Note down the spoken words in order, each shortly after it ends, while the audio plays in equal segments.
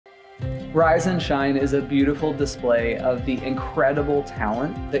Rise and Shine is a beautiful display of the incredible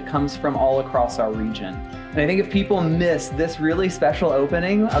talent that comes from all across our region. And I think if people miss this really special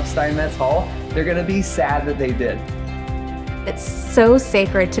opening of Steinmetz Hall, they're gonna be sad that they did. It's so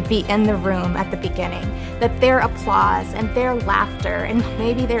sacred to be in the room at the beginning, that their applause and their laughter and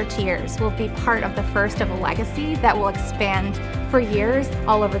maybe their tears will be part of the first of a legacy that will expand for years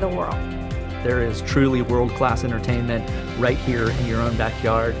all over the world. There is truly world-class entertainment right here in your own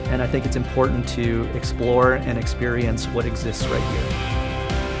backyard, and I think it's important to explore and experience what exists right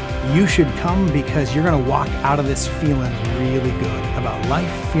here. You should come because you're going to walk out of this feeling really good about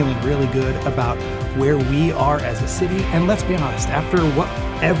life, feeling really good about where we are as a city. And let's be honest, after what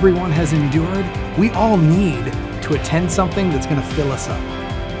everyone has endured, we all need to attend something that's going to fill us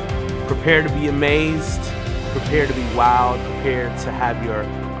up. Prepare to be amazed, prepare to be wowed, prepare to have your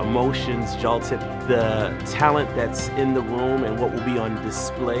emotions jolted. The talent that's in the room and what will be on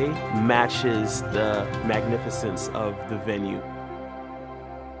display matches the magnificence of the venue.